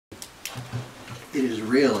It is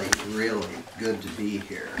really, really good to be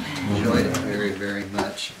here. Enjoyed it very, very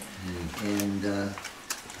much. And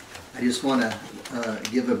I just want to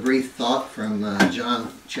give a brief thought from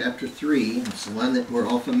John chapter 3. It's the one that we're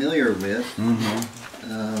all familiar with.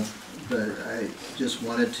 But I just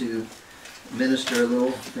wanted to minister a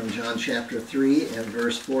little from John chapter 3 and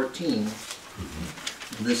verse 14.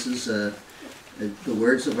 This is the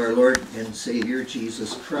words of our Lord and Savior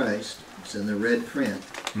Jesus Christ. It's in the red print.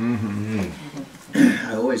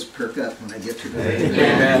 I always perk up when I get to the red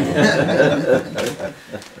print.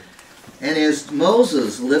 And as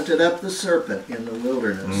Moses lifted up the serpent in the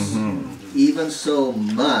wilderness, even so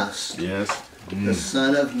must the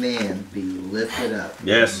Son of Man be lifted up.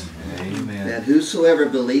 Yes. Amen. That whosoever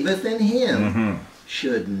believeth in him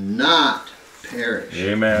should not perish,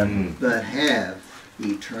 but have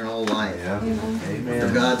eternal life. Amen.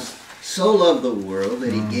 For God so loved the world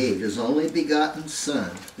that he gave his only begotten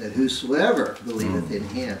Son, that whosoever believeth in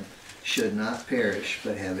him should not perish,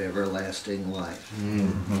 but have everlasting life.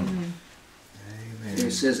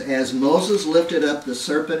 It says, as Moses lifted up the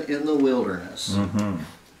serpent in the wilderness,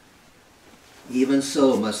 even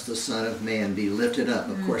so must the Son of Man be lifted up.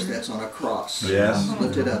 Of course, that's on a cross. Yes.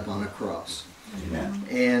 Lifted up on a cross. Amen.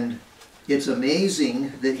 And it's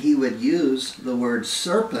amazing that he would use the word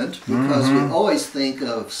serpent, because we always think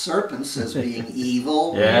of serpents as being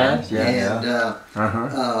evil. And,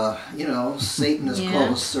 you know, Satan is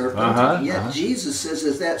called a serpent. Yet Jesus says,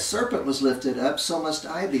 as that serpent was lifted up, so must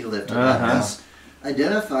I be lifted up. That's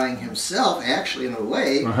identifying himself, actually, in a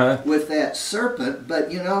way, with that serpent.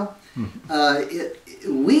 But, you know,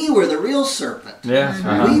 we were the real serpent.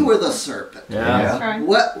 We were the serpent.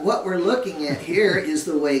 What we're looking at here is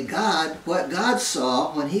the way what God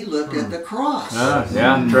saw when he looked at the cross.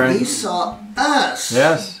 He saw us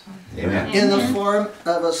in the form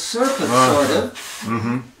of a serpent, sort of.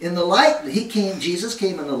 In the Jesus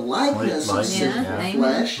came in the likeness of sinful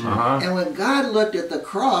flesh. And when God looked at the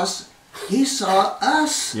cross, he saw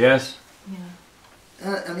us.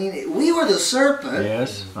 I mean, we were the serpent.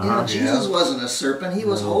 You know, Jesus wasn't a serpent. He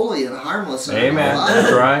was holy and harmless and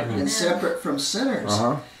alive and separate from sinners.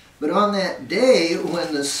 But on that day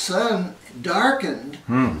when the sun darkened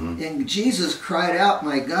and Jesus cried out,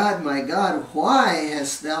 my God, why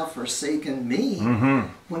hast thou forsaken me?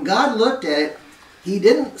 When God looked at it, he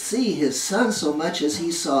didn't see his Son so much as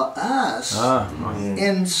he saw us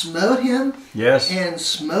and smote him and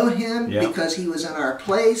smote him because he was in our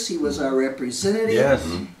place. He was our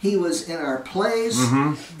representative. He was in our place.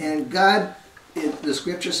 And God, the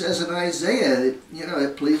scripture says in Isaiah, you know,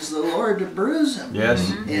 it pleased the Lord to bruise him.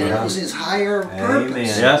 And it was his higher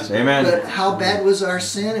purpose. But how bad was our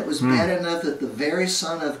sin? It was bad enough that the very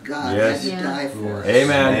Son of God had to die for us.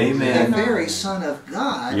 The very Son of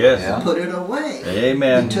God put it away.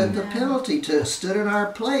 He took the penalty, stood in our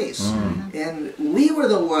place. And we were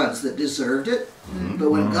the ones that deserved it. But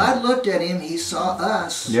when God looked at him, he saw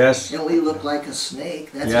us. And we looked like a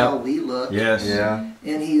snake. That's how we looked.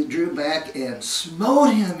 And he drew back and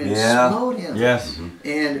smote him and smote him.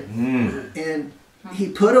 And he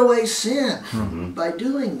put away sin by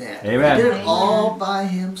doing that. He did it all by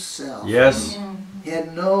himself.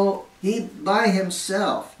 He by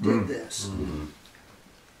himself did this.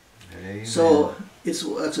 So it's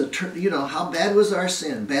you know, how bad was our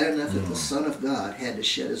sin? Bad enough that the Son of God had to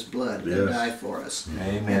shed his blood and die for us.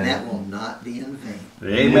 And that will not be in vain.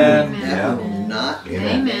 That will not be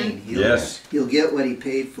in vain. He'll get what he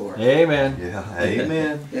paid for.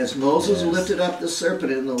 As Moses lifted up the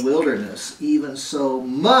serpent in the wilderness, even so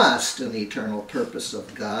must an eternal purpose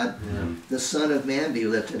of God, the Son of Man, be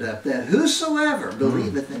lifted up, that whosoever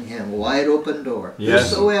believeth in him, wide open door,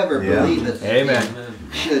 whosoever believeth in him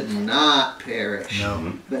should not perish,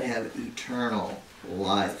 but have eternal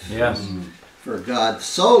life. For God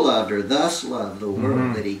so loved, or thus loved, the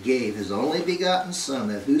world that he gave his only begotten Son,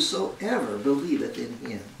 that whosoever believeth in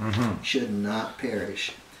him should not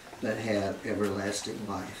perish, but have everlasting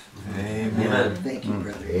life. Amen. Thank you,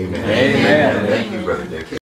 brother. Amen. Thank you, Brother Dick.